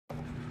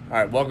All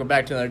right, welcome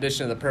back to another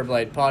edition of the Perp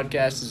Light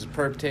Podcast. This is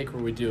Perp Take,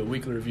 where we do a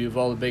weekly review of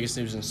all the biggest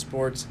news in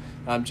sports.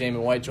 I'm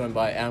Jamin White, joined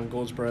by Adam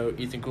Goldsboro,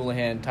 Ethan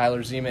Coulihan,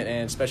 Tyler Zeman,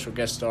 and special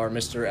guest star,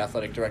 Mr.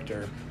 Athletic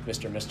Director,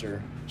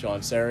 Mr.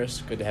 John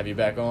Saris. Good to have you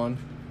back on.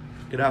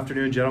 Good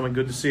afternoon, gentlemen.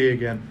 Good to see you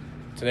again.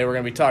 Today we're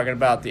going to be talking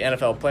about the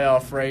NFL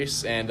playoff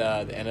race and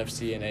the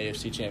NFC and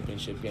AFC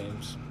championship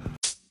games.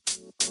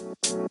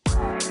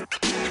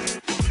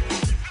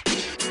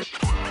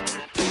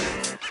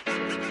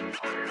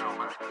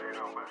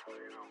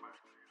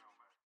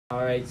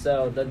 All right,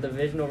 so the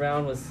divisional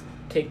round was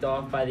kicked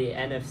off by the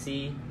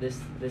NFC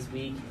this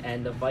week,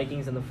 and the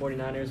Vikings and the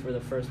 49ers were the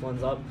first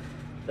ones up.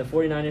 The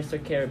 49ers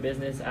took care of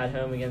business at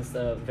home against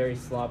a very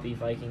sloppy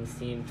Vikings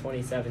team,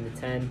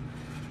 27-10.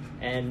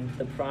 And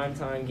the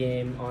primetime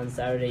game on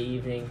Saturday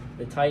evening,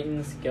 the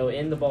Titans go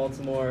into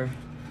Baltimore,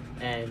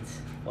 and,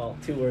 well,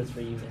 2 words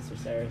for you, Mr.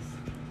 Saris.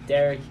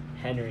 Derrick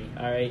Henry,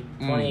 all right,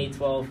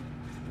 28-12,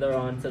 they're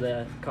on to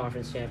the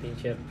conference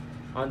championship.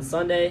 On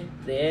Sunday,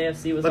 the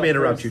AFC was Let me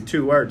interrupt first. you.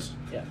 2 words.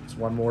 Yeah. It's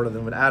one more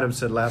than what Adam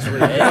said last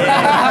week. All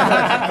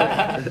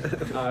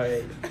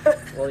right.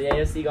 Well, the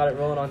AFC got it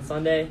rolling on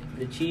Sunday.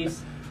 The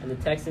Chiefs and the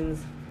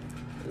Texans.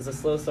 It was a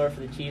slow start for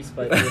the Chiefs,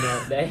 but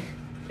they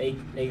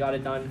got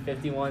it done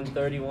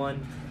 51-31.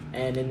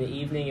 And in the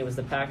evening, it was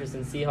the Packers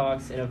and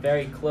Seahawks in a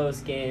very close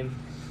game.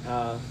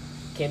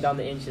 Came down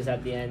to inches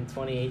at the end.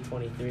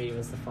 28-23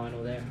 was the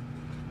final there.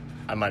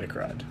 I might have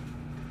cried.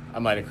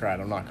 I'm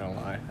not going to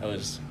lie. It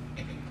was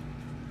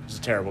a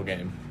terrible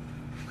game.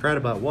 Cried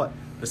about what?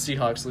 The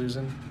Seahawks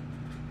losing.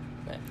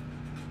 Man.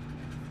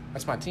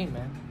 That's my team,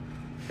 man.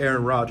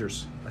 Aaron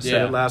Rodgers. I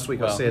said it last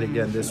week. I'll say it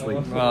again this week.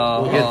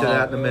 We'll get to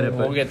that in a minute.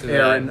 But we'll get to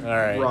Aaron that. All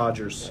right.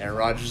 Rodgers. Aaron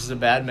Rodgers is a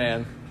bad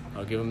man.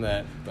 I'll give him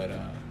that. But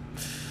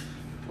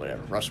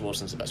whatever. Russell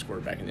Wilson's the best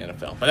quarterback in the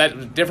NFL. But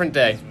that different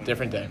day.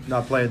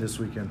 Not playing this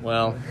weekend.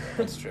 Well,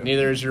 That's true.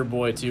 neither is your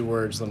boy, 2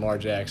 words, Lamar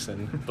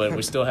Jackson. But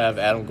we still have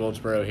Adam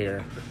Goldsboro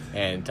here.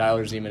 And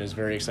Tyler Zeman is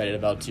very excited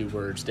about 2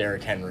 words,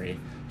 Derrick Henry.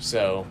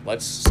 So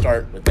let's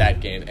start with that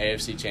game,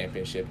 AFC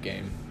Championship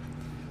game.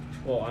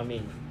 Well, I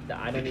mean,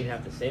 I don't even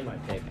have to say my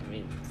pick. I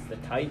mean, it's the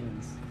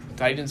Titans.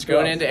 Titans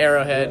going into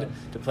Arrowhead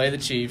to play the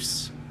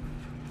Chiefs.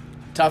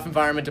 Tough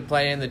environment to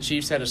play in. The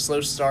Chiefs had a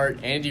slow start.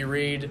 Andy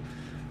Reid,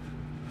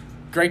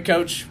 great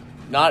coach,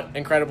 not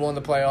incredible in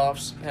the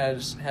playoffs,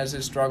 has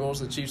his struggles.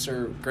 The Chiefs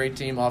are a great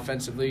team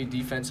offensively,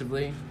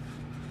 defensively.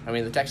 I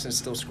mean, the Texans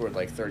still scored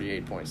like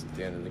 38 points at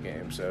the end of the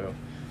game.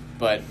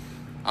 But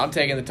I'm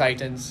taking the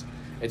Titans.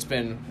 It's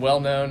been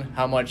well known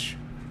how much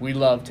we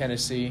love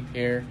Tennessee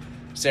here.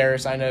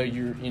 Saris, I know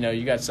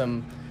you got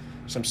some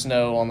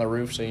snow on the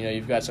roof, so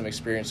you've got some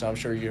experience. So I'm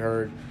sure you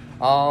heard,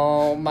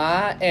 all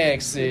my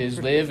exes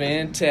live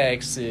in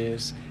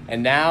Texas,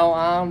 and now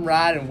I'm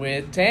riding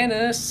with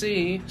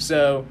Tennessee.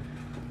 So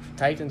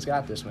Titans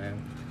got this,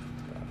 man.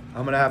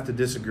 I'm going to have to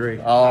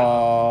disagree.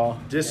 Oh,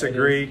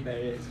 Disagree. There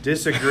it is.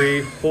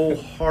 Disagree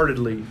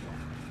wholeheartedly.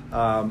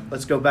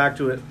 Let's go back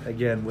to it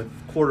again with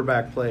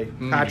quarterback play.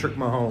 Patrick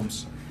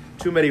Mahomes.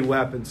 Too many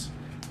weapons.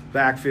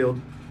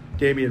 Backfield,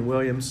 Damian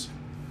Williams.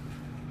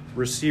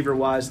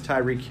 Receiver-wise,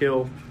 Tyreek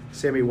Hill,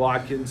 Sammy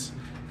Watkins.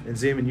 And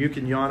Zeman, you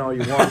can yawn all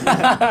you want.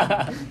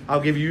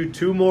 I'll give you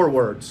 2 more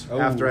words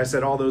after I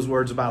said all those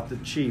words about the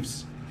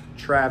Chiefs.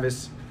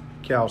 Travis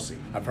Kelce.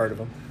 I've heard of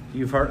them.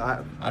 You've heard.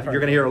 You're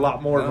going to hear a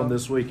lot more of them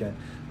this weekend.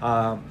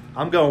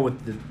 I'm going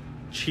with the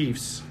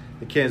Chiefs,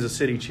 the Kansas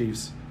City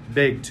Chiefs.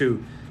 Big,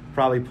 too.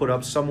 Probably put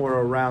up somewhere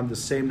around the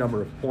same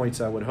number of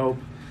points, I would hope.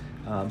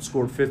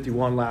 Scored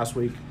 51 last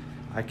week.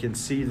 I can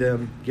see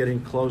them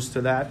getting close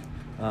to that.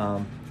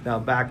 Now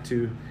back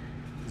to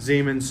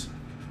Zeman's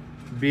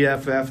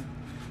BFF,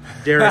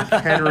 Derrick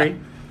Henry.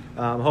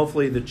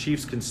 Hopefully the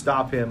Chiefs can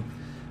stop him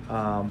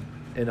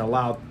and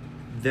allow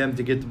them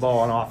to get the ball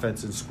on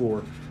offense and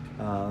score.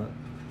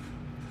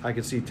 I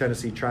can see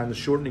Tennessee trying to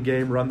shorten the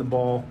game, run the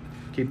ball,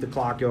 keep the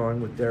clock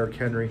going with Derrick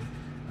Henry.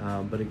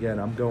 But again,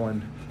 I'm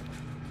going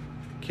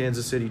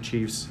Kansas City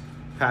Chiefs,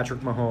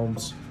 Patrick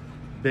Mahomes,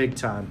 big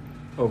time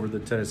over the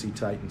Tennessee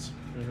Titans.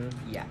 Mm-hmm.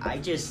 Yeah,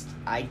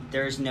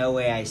 there's no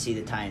way I see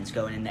the Titans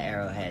going into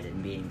Arrowhead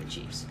and beating the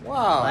Chiefs.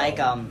 Wow. Like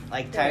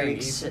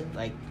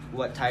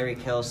what Tyreek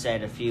Hill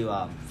said a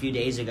few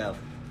days ago.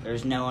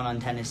 There's no one on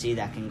Tennessee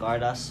that can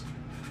guard us.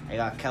 They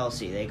got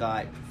Kelce. They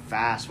got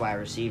fast wide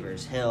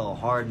receivers: Hill,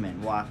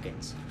 Hardman,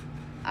 Watkins.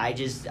 I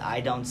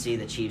don't see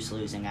the Chiefs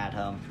losing at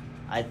home.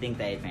 I think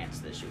they advance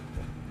to the Super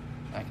Bowl.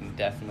 I can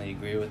definitely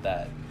agree with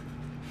that.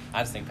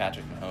 I just think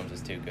Patrick Mahomes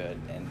is too good,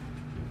 and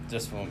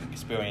just from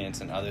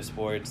experience in other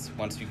sports,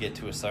 once you get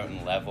to a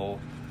certain level,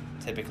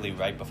 typically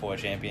right before a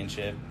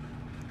championship,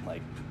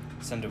 like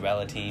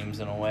Cinderella teams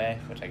in a way,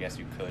 which I guess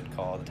you could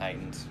call the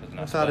Titans.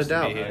 Without a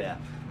doubt.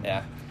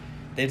 Yeah.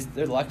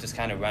 Their luck just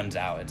kind of runs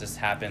out. It just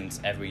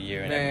happens every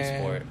year in every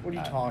sport. What are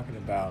you talking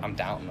about? I'm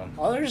doubting them.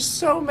 Oh, there's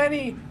so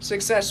many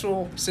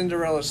successful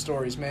Cinderella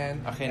stories,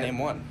 man. Okay, name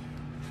one.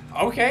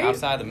 Okay.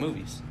 Outside the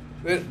movies.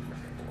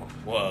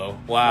 Whoa.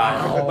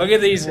 Wow. Look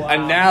at these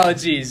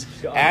analogies.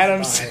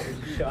 Adam's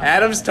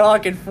Adam's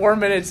talking 4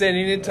 minutes in.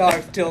 He didn't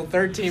talk till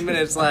 13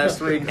 minutes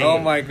last week. Oh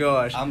my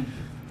gosh!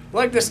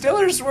 Like the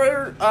Steelers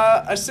were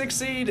a 6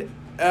 seed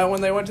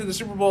when they went to the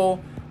Super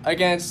Bowl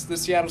against the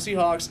Seattle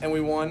Seahawks, and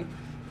we won.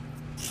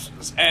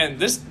 And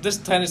this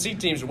Tennessee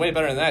team's way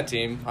better than that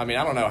team. I mean,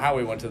 I don't know how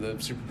we went to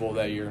the Super Bowl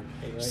that year.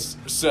 Right.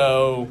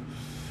 So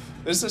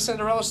this is a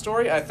Cinderella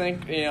story. I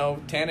think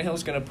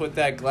Tannehill's going to put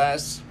that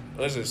glass.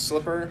 What is it?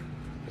 Slipper.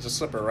 It's a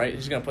slipper, right?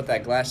 He's going to put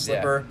that glass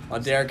slipper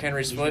on Derrick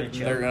Henry's foot.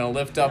 They're going to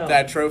lift up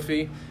that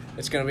trophy.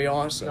 It's going to be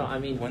awesome. No, I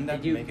mean, Wouldn't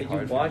did you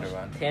watch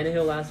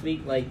Tannehill last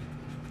week? Like,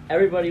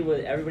 everybody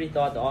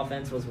thought the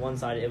offense was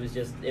one-sided.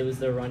 It was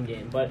their run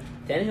game. But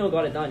Tannehill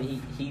got it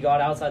done. He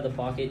got outside the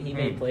pocket. He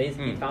made plays.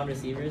 He found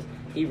receivers.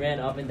 He ran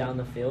up and down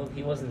the field.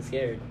 He wasn't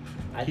scared.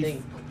 I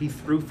think he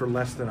threw for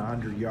less than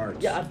 100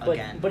 yards. Yeah,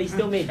 but he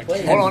still made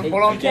plays. Hold on.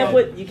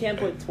 You can't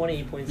put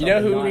 28 points. You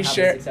know who he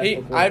shared?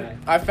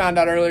 I found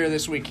out earlier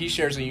this week he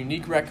shares a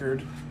unique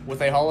record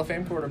with a Hall of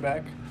Fame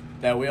quarterback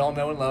that we all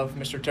know and love,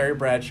 Mr. Terry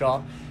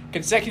Bradshaw.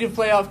 Consecutive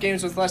playoff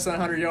games with less than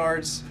 100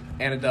 yards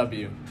and a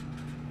W.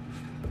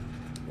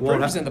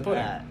 Proof is in the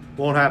pudding.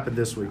 Won't happen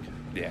this week.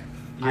 Yeah.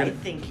 I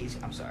think he's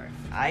going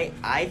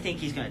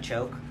to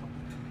choke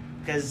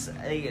because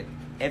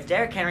if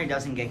Derrick Henry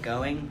doesn't get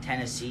going,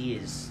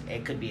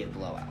 it could be a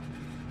blowout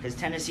because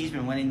Tennessee's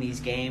been winning these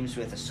games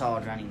with a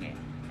solid running game.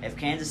 If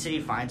Kansas City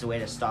finds a way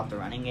to stop the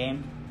running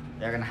game,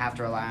 they're going to have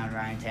to rely on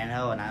Ryan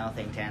Tannehill, and I don't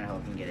think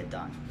Tannehill can get it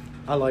done.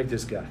 I like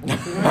this guy.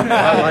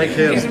 I like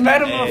him. He's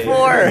met him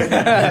before.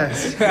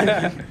 Yes.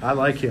 I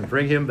like him.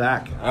 Bring him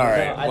back. All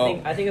right.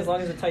 I think as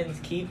long as the Titans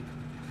keep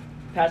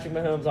Patrick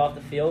Mahomes off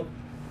the field,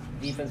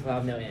 defense will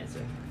have no answer.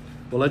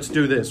 Well, let's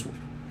do this.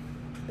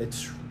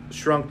 It's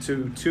shrunk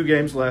to 2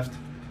 games left.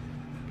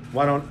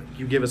 Why don't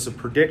you give us a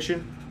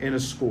prediction and a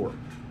score?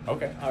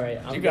 Okay. All right.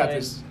 You got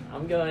this.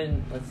 I'm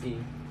going, let's see,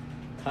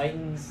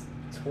 Titans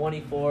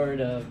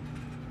 24-17.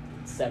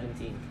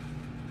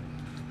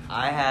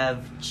 I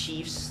have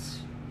Chiefs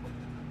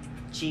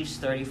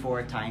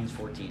 34, Titans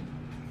 14.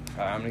 All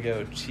right, I'm going to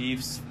go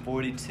Chiefs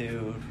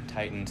 42,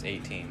 Titans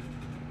 18.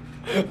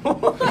 I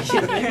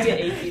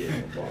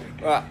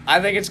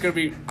actually think it's going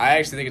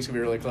to be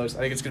really close. I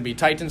think it's going to be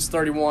Titans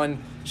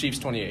 31, Chiefs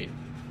 28.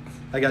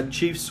 I got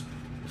Chiefs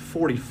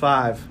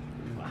 45,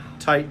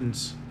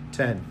 Titans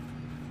 10.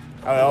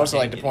 I would also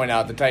like to point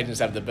out the Titans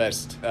have the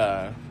best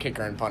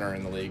kicker and punter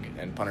in the league,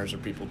 and punters are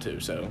people too.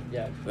 So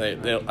yeah,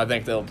 I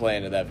think they'll play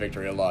into that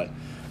victory a lot.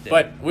 Yeah.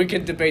 But we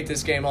could debate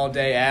this game all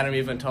day. Adam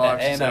even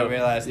talks. And I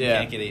realized you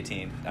can't get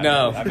 18. I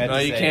meant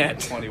to you say can't.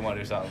 21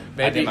 or something.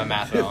 Maybe, I did my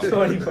math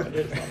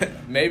wrong.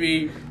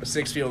 Maybe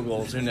 6 field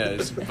goals. Who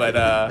knows?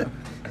 But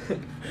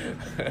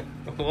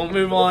we'll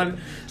move on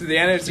to the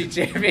NFC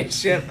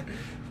Championship.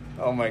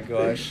 Oh my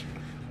gosh.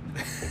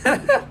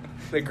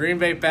 The Green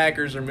Bay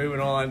Packers are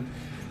moving on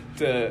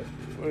to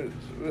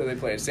what are they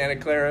playing? Santa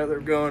Clara. They're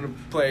going to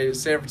play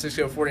San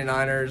Francisco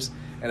 49ers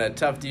and a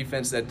tough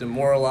defense that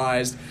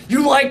demoralized.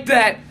 You like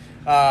that?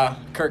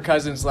 Kirk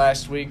Cousins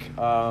last week.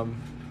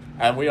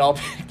 And we all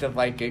picked the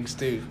Vikings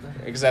too,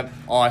 except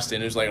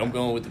Austin, who's like, I'm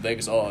going with the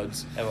Vegas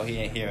odds. Yeah, well, he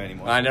ain't here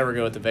anymore. I never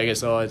go with the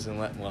Vegas odds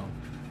unless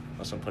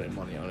I'm putting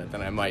money on it,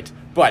 then I might.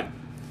 But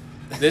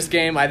this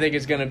game, I think,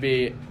 is going to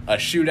be a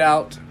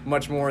shootout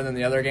much more than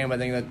the other game. I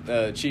think that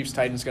the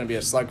Chiefs-Titans is going to be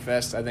a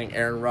slugfest. I think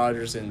Aaron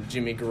Rodgers and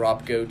Jimmy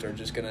Garoppolo are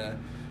just going to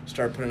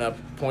start putting up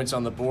points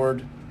on the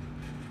board.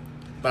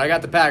 But I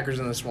got the Packers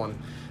in this one.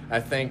 I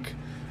think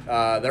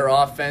their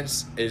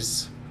offense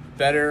is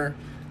better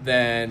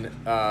than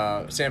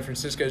San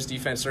Francisco's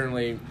defense.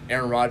 Certainly,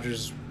 Aaron Rodgers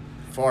is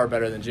far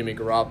better than Jimmy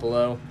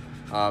Garoppolo.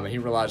 He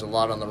relies a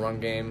lot on the run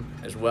game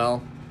as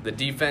well. The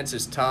defense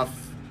is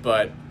tough,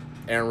 but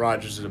Aaron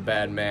Rodgers is a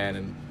bad man,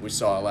 and we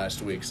saw it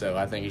last week, so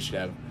I think he should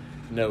have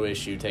no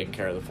issue taking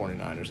care of the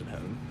 49ers at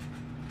home.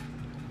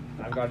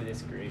 I've got to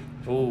disagree.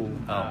 Ooh.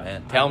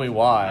 Man. Tell me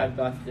why. I've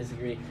got to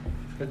disagree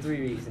for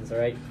 3 reasons, all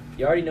right?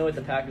 You already know what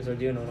the Packers are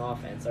doing on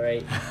offense, all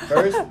right?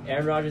 First,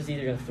 Aaron Rodgers is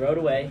either going to throw it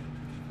away,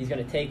 he's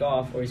going to take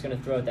off, or he's going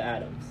to throw it to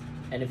Adams.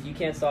 And if you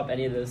can't stop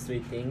any of those 3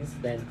 things,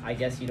 then I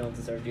guess you don't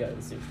deserve to go to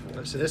the Super Bowl.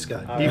 That's this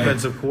guy, All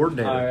defensive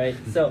coordinator. All right,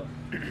 so,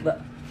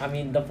 I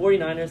mean, the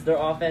 49ers, their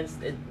offense,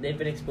 they've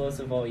been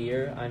explosive all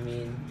year. I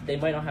mean, they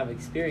might not have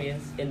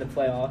experience in the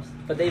playoffs,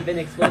 but they've been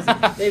explosive.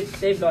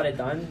 they've got it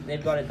done.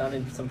 They've got it done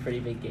in some pretty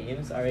big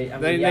games, all right? I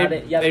mean,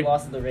 they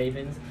lost to the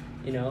Ravens,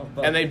 you know.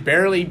 But, and they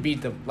barely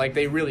beat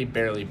they really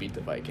barely beat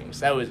the Vikings.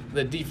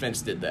 The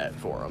defense did that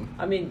for them.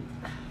 I mean,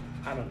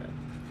 I don't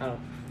know.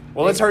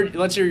 Well,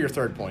 let's hear your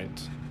third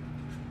point.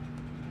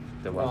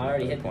 I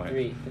already hit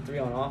the three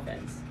on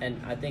offense, and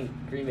I think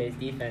Green Bay's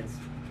defense.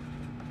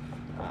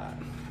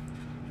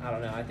 I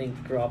don't know. I think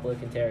Garoppolo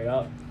can tear it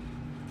up.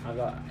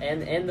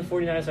 And the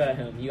 49ers are at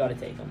home. You got to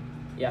take them.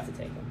 You have to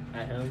take them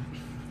at home.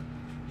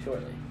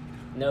 Shortly.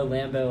 No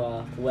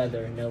Lambeau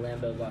weather. No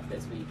Lambeau luck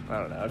this week. I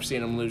don't know. I've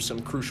seen them lose some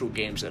crucial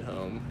games at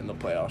home in the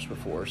playoffs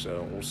before,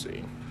 so we'll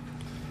see.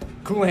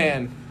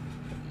 Coolahan.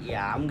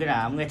 Yeah, I'm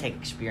gonna take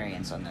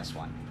experience on this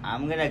one.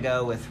 I'm gonna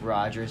go with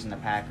Rodgers and the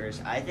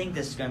Packers. I think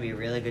this is gonna be a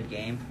really good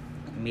game.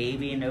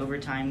 maybe an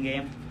overtime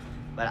game.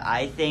 But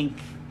I think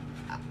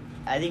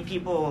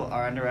people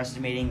are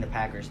underestimating the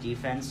Packers'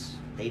 defense.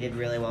 They did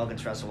really well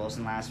against Russell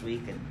Wilson last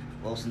week, and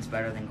Wilson's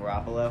better than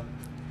Garoppolo.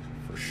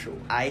 For sure.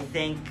 I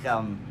think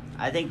the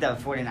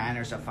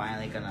 49ers are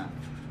finally going to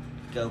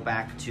go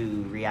back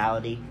to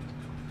reality,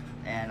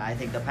 and I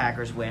think the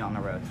Packers win on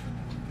the road.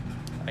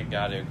 I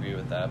gotta agree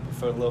with that, but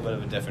for a little bit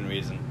of a different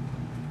reason.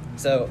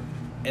 So,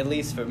 at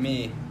least for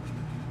me,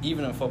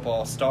 even in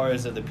football,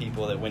 stars are the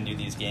people that win you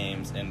these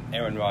games, and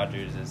Aaron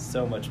Rodgers is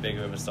so much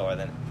bigger of a star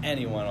than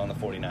anyone on the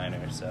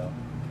 49ers, so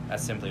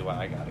that's simply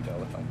why I gotta go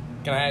with them.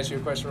 Can I ask you a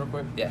question real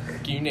quick? Yeah.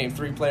 Can you name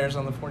 3 players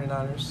on the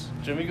 49ers?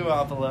 Jimmy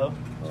Garoppolo.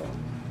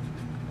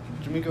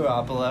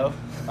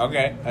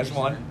 Okay, that's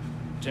one.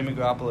 Jimmy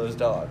Garoppolo's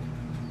dog.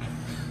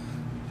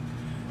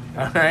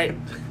 All right.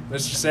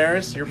 Mr.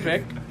 Saris, your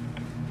pick?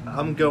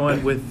 I'm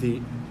going with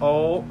the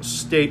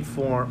All-State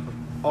Farm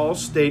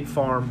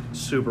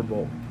Super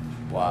Bowl.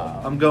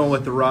 Wow. I'm going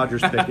with the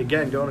Rodgers pick.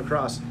 Again, going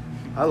across.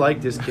 I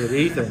like this kid,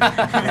 Ethan.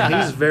 And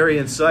he's very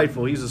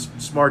insightful. He's a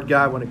smart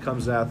guy when it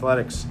comes to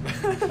athletics.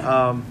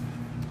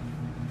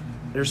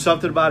 There's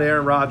something about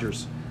Aaron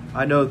Rodgers.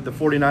 I know that the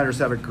 49ers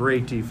have a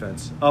great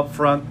defense. Up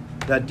front,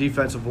 that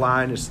defensive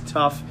line is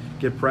tough.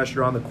 Get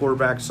pressure on the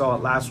quarterback. Saw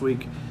it last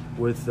week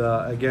with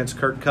against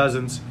Kirk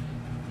Cousins.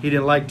 He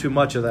didn't like too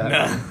much of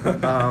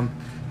that. No.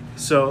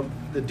 So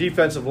the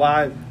defensive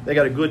line, they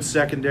got a good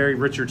secondary.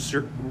 Richard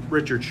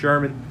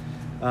Sherman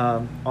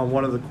on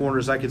one of the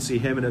corners. I could see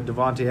him and a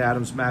Devontae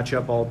Adams match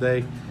up all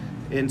day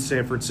in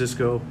San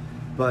Francisco.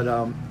 But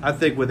I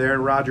think with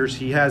Aaron Rodgers,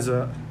 he has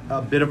a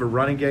bit of a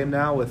running game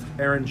now with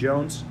Aaron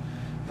Jones.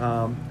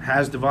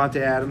 Has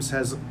Devontae Adams,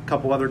 has a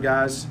couple other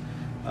guys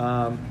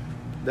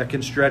that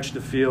can stretch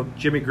the field.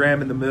 Jimmy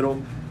Graham in the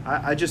middle.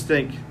 I just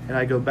think, and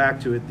I go back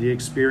to it, the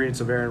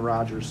experience of Aaron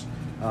Rodgers.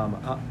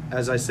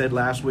 As I said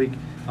last week,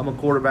 I'm a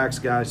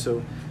quarterbacks guy,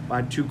 so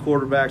my 2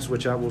 quarterbacks,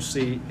 which I will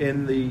see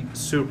in the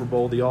Super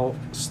Bowl, the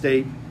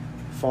All-State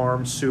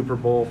Farm Super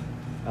Bowl,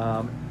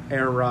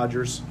 Aaron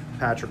Rodgers,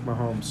 Patrick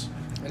Mahomes.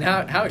 And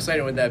how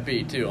exciting would that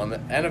be, too? On the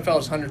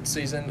NFL's 100th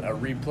season, a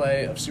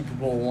replay of Super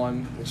Bowl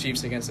I, the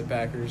Chiefs against the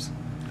Packers.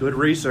 Good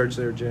research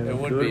there, Jim. It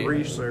would Good be.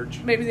 research.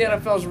 Maybe the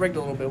NFL's rigged a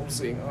little bit. We'll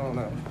see. I don't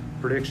know.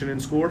 Prediction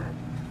and score?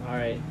 All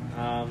right.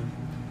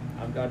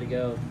 I've got to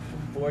go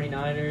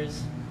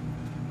 49ers,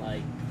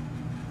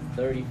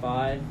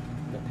 35.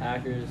 The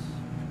Packers,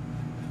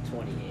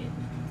 28.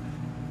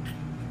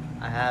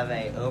 I have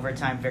a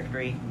overtime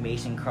victory.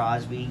 Mason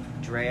Crosby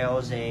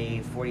drills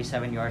a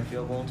 47-yard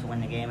field goal to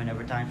win the game in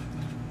overtime.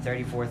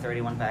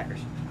 34-31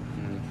 Packers.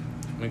 I'm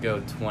going to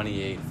go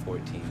 28-14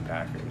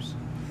 Packers.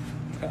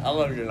 I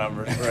love your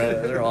numbers,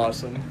 Brett. They're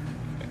awesome.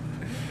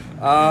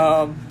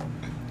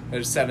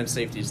 There's 7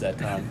 safeties that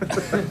time.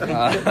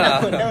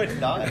 No, it's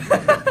not.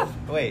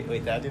 Wait,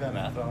 did I do that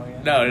math wrong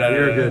again? No,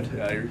 You're good.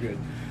 No, you're good.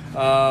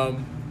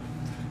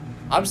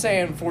 I'm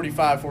saying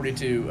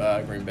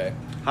 45-42 Green Bay.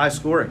 High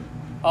scoring.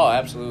 Oh,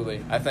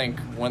 absolutely. I think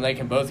when they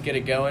can both get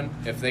it going,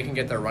 if they can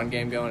get their run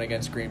game going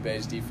against Green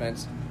Bay's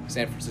defense,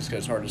 San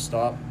Francisco's hard to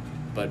stop,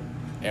 but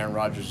Aaron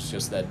Rodgers is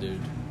just that dude.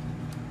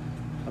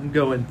 I'm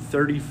going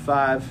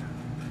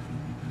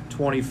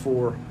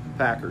 35-24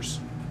 Packers.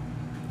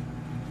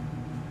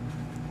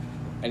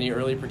 Any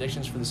early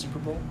predictions for the Super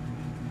Bowl?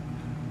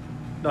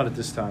 Not at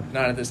this time.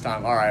 Not at this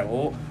time. All right,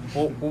 we'll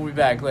be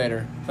back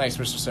later. Thanks,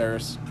 Mr.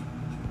 Saris.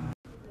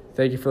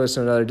 Thank you for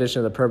listening to another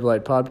edition of the Perb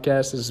Light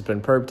Podcast. This has been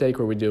Perb Take,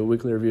 where we do a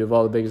weekly review of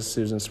all the biggest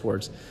news in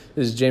sports.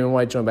 This is Jamin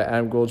White, joined by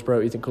Adam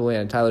Goldsboro, Ethan Cooley,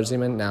 and Tyler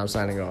Zeman. Now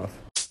signing off.